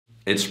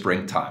It's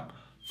springtime.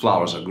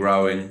 Flowers are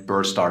growing,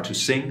 birds start to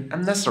sing,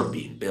 and nests are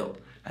being built.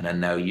 And I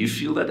know you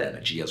feel that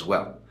energy as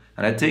well.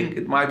 And I think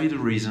it might be the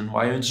reason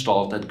why you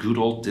installed that good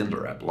old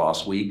Tinder app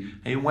last week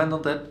and you went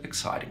on that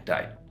exciting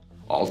date.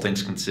 All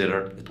things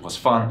considered, it was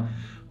fun.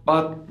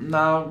 But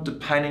now the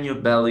pain in your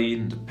belly,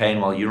 the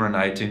pain while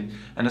urinating,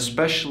 and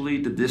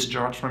especially the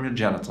discharge from your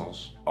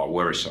genitals are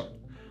worrisome.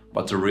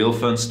 But the real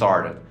fun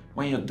started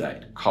when your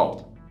date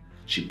called.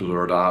 She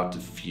blurted out a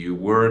few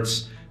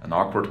words, an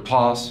awkward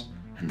pause,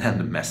 and then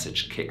the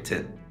message kicked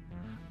in.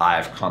 I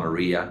have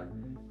gonorrhea,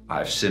 I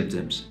have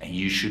symptoms, and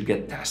you should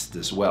get tested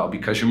as well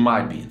because you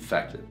might be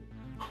infected.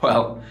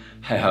 Well,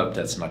 I hope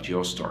that's not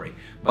your story,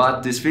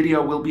 but this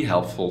video will be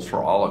helpful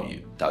for all of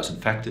you, those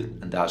infected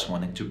and those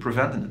wanting to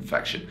prevent an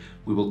infection.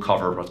 We will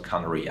cover what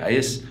gonorrhea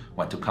is,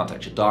 when to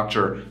contact your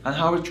doctor, and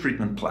how a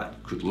treatment plan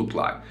could look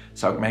like.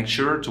 So make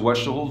sure to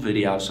watch the whole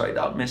video so you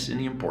don't miss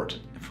any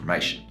important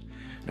information.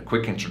 A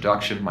quick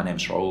introduction, my name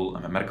is Raoul,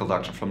 I'm a medical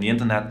doctor from the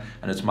internet,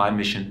 and it's my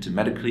mission to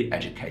medically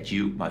educate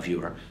you, my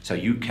viewer, so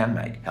you can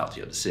make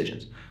healthier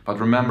decisions. But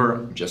remember,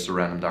 I'm just a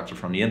random doctor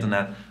from the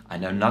internet, I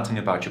know nothing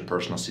about your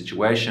personal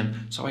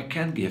situation, so I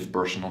can't give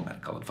personal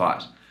medical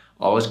advice.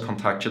 Always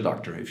contact your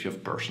doctor if you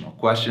have personal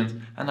questions,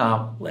 and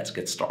now let's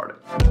get started.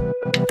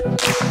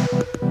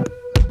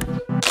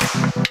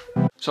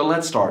 So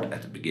let's start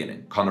at the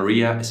beginning.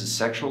 Gonorrhea is a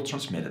sexual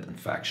transmitted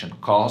infection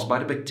caused by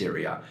the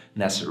bacteria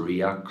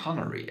Neisseria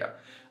gonorrhoeae.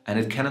 And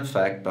it can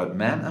infect both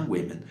men and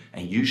women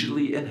and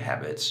usually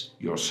inhabits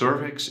your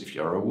cervix if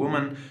you're a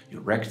woman, your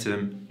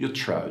rectum, your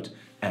throat,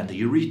 and the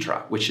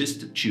urethra, which is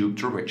the tube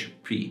through which you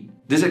pee.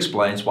 This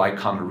explains why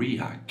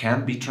gonorrhea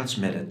can be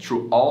transmitted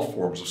through all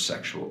forms of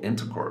sexual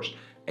intercourse,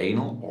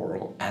 anal,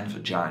 oral, and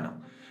vaginal.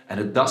 And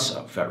it does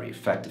so very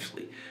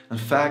effectively. In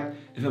fact,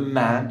 if a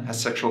man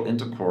has sexual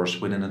intercourse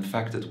with an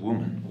infected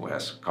woman who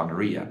has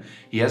gonorrhea,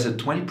 he has a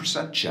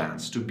 20%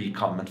 chance to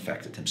become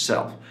infected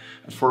himself.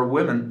 And for a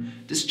woman,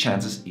 this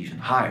chance is even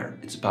higher.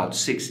 It's about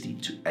 60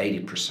 to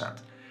 80%.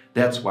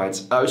 That's why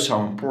it's oh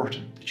so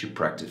important that you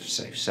practice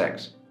safe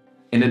sex.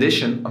 In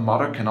addition, a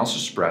mother can also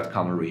spread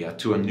gonorrhea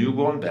to a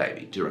newborn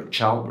baby during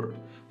childbirth,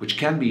 which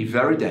can be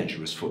very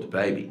dangerous for the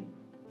baby.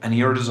 And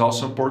here it is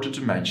also important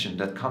to mention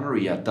that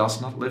gonorrhea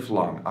does not live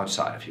long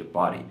outside of your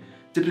body,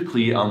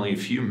 typically only a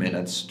few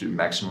minutes to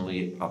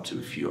maximally up to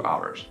a few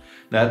hours.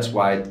 That's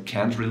why it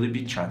can't really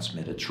be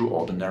transmitted through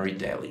ordinary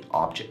daily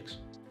objects.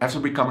 After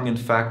becoming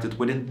infected,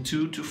 within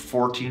 2 to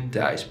 14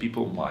 days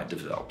people might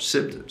develop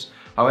symptoms.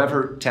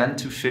 However, 10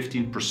 to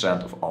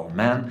 15% of all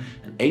men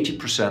and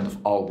 80% of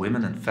all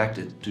women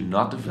infected do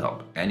not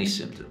develop any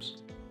symptoms.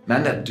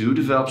 Men that do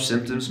develop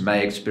symptoms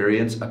may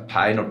experience a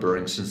pain or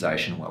burning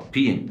sensation while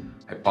peeing,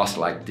 a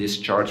pus-like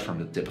discharge from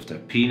the tip of their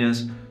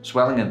penis,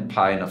 swelling and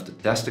pain of the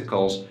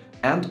testicles,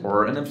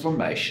 and/or an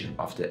inflammation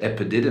of the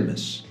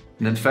epididymis.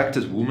 An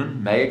infected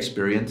woman may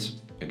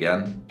experience,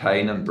 again,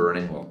 pain and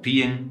burning while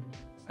peeing,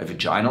 a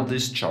vaginal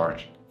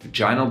discharge,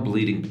 vaginal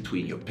bleeding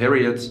between your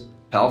periods,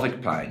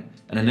 pelvic pain,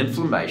 and an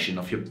inflammation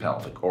of your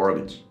pelvic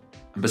organs.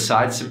 And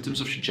besides symptoms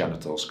of your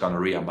genitals,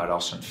 gonorrhea might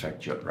also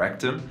infect your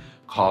rectum,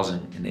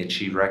 causing an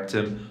itchy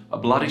rectum, a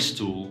bloody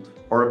stool,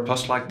 or a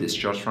pus-like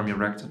discharge from your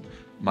rectum.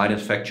 Might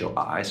infect your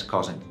eyes,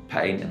 causing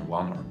pain in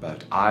one or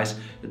both eyes,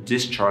 a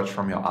discharge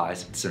from your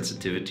eyes and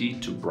sensitivity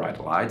to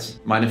bright lights.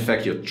 Might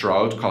infect your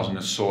throat, causing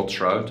a sore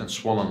throat and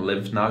swollen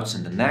lymph nodes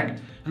in the neck.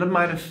 And it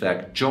might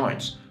infect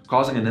joints,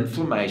 causing an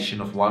inflammation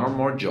of one or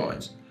more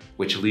joints,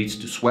 which leads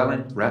to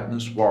swelling,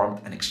 redness,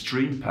 warmth, and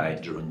extreme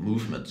pain during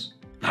movements.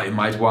 Now you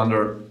might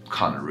wonder,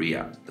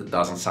 gonorrhea, that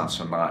doesn't sound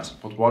so nice,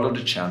 but what are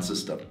the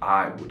chances that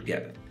I would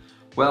get it?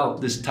 Well,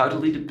 this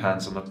totally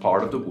depends on the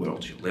part of the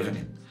world you're living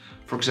in.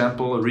 For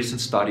example, a recent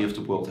study of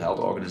the World Health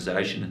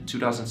Organization in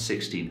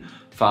 2016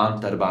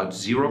 found that about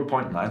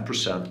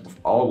 0.9% of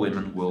all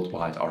women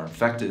worldwide are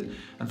infected,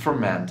 and for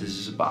men this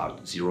is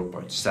about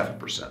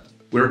 0.7%.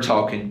 We're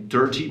talking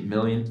 30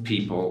 million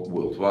people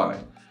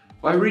worldwide.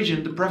 By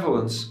region, the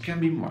prevalence can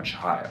be much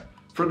higher.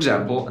 For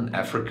example, in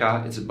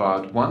Africa it's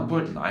about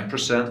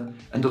 1.9%,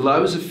 and the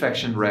lowest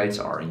infection rates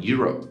are in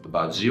Europe,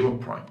 about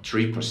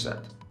 0.3%.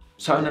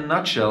 So in a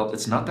nutshell,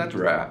 it's not that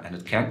rare and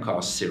it can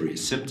cause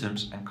serious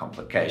symptoms and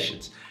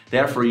complications.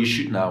 Therefore, you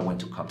should know when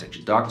to contact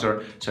your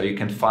doctor so you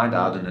can find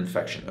out an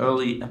infection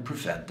early and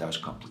prevent those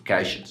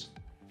complications.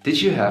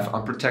 Did you have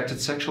unprotected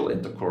sexual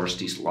intercourse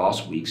these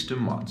last weeks to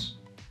months?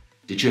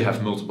 Did you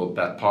have multiple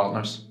bed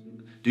partners?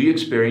 Do you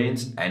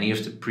experience any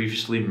of the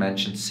previously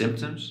mentioned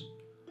symptoms?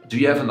 Do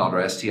you have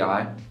another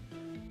STI?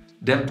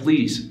 Then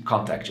please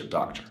contact your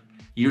doctor.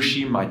 He or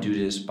she might do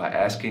this by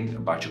asking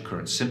about your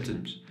current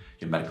symptoms,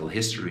 your medical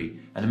history,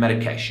 and the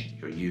medication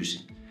you're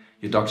using.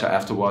 Your doctor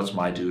afterwards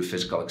might do a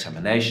physical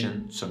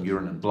examination, some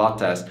urine and blood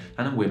tests,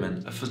 and in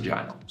women a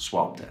vaginal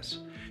swab test.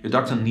 Your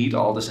doctor needs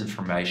all this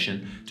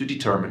information to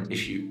determine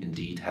if you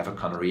indeed have a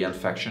gonorrhea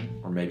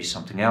infection or maybe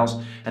something else,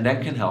 and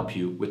then can help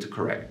you with the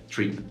correct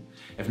treatment.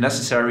 If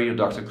necessary, your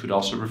doctor could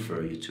also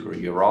refer you to a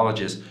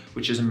urologist,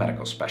 which is a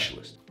medical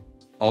specialist.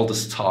 All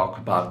this talk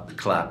about the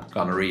clap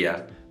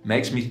gonorrhea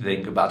makes me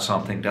think about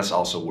something that's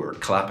also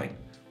worth clapping.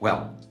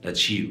 Well,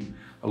 that's you,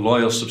 a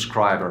loyal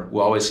subscriber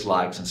who always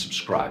likes and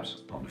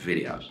subscribes on the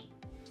videos.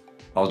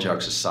 All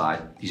jokes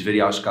aside, these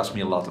videos cost me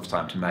a lot of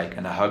time to make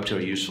and I hope they are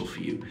useful for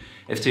you.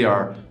 If they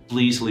are,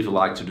 please leave a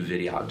like to the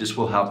video. This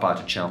will help out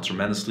the channel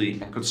tremendously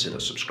and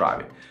consider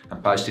subscribing.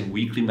 I'm posting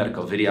weekly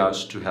medical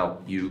videos to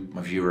help you,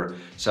 my viewer.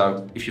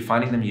 So if you're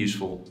finding them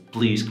useful,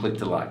 please click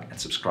the like and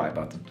subscribe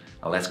button.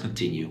 And let's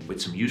continue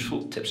with some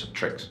useful tips and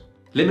tricks.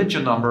 Limit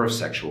your number of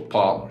sexual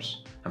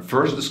partners. And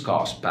first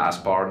discuss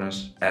past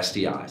partners,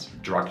 STIs,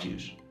 and drug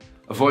use.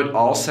 Avoid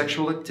all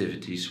sexual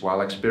activities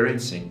while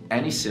experiencing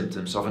any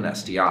symptoms of an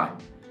STI.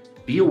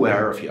 Be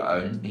aware of your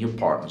own and your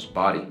partner's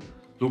body.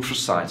 Look for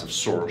signs of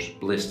sores,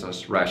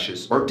 blisters,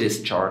 rashes, or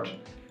discharge,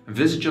 and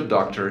visit your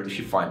doctor if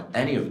you find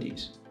any of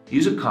these.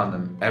 Use a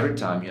condom every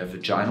time you have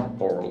vaginal,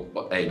 oral,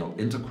 or anal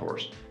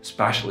intercourse,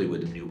 especially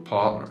with a new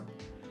partner.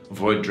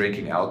 Avoid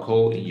drinking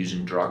alcohol and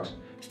using drugs,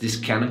 as this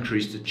can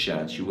increase the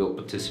chance you will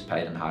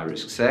participate in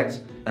high-risk sex.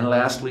 And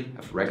lastly,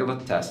 have regular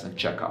tests and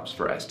checkups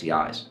for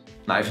STIs.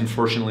 Now, if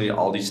unfortunately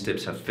all these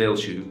tips have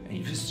failed you and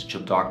you visited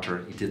your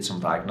doctor, he did some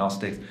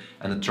diagnostics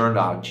and it turned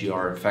out you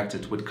are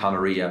infected with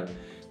gonorrhea,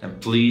 then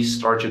please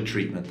start your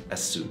treatment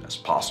as soon as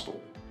possible.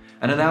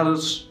 And in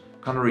adults,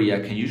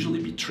 gonorrhea can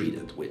usually be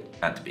treated with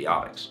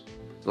antibiotics,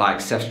 like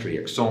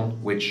ceftriaxone,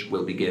 which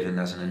will be given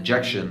as an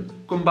injection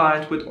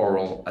combined with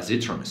oral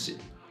azithromycin,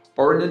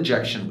 or an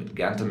injection with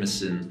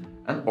gentamicin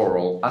and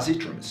oral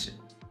azithromycin.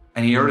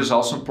 And here it is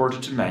also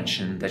important to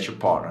mention that your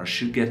partner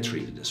should get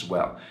treated as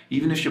well,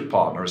 even if your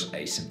partner is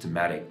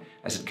asymptomatic,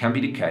 as it can be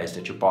the case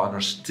that your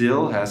partner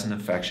still has an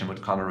infection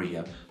with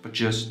gonorrhea, but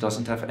just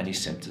doesn't have any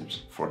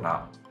symptoms for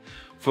now.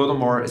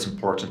 Furthermore, it's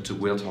important to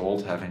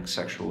withhold having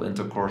sexual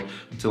intercourse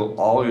until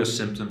all your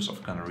symptoms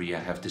of gonorrhea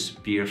have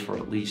disappeared for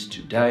at least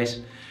 2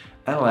 days.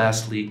 And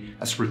lastly,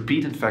 as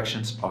repeat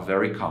infections are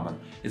very common,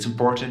 it's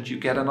important you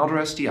get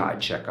another STI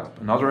checkup,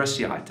 another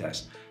STI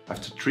test,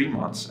 after 3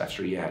 months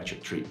after you had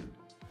your treatment.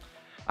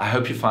 I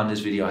hope you found this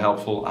video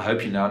helpful. I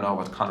hope you now know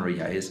what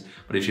gonorrhea is,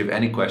 but if you have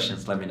any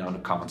questions, let me know in the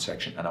comment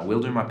section and I will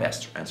do my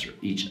best to answer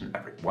each and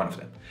every one of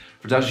them.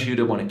 For those of you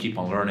that want to keep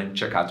on learning,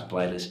 check out the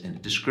playlist in the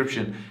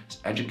description, as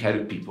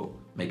educated people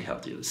make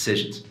healthier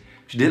decisions.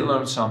 If you did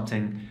learn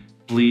something,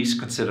 please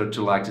consider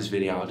to like this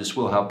video. This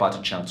will help out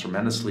the channel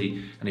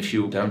tremendously. And if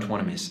you don't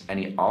want to miss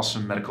any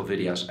awesome medical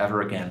videos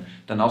ever again,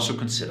 then also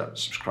consider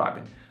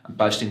subscribing. I'm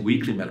posting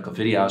weekly medical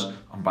videos,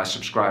 and by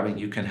subscribing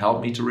you can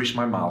help me to reach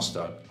my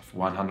milestone of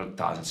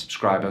 100,000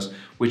 subscribers,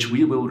 which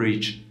we will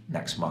reach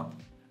next month.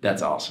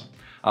 That's awesome.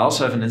 I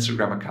also have an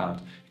Instagram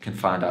account. You can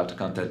find out the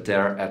content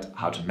there at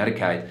How to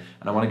Medicate.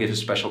 And I want to give a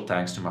special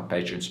thanks to my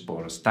Patreon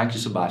supporters. Thank you,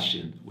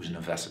 Sebastian, who's an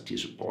investor tier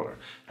supporter.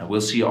 And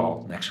we'll see you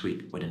all next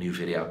week with a new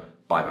video.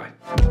 Bye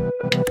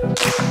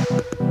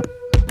bye.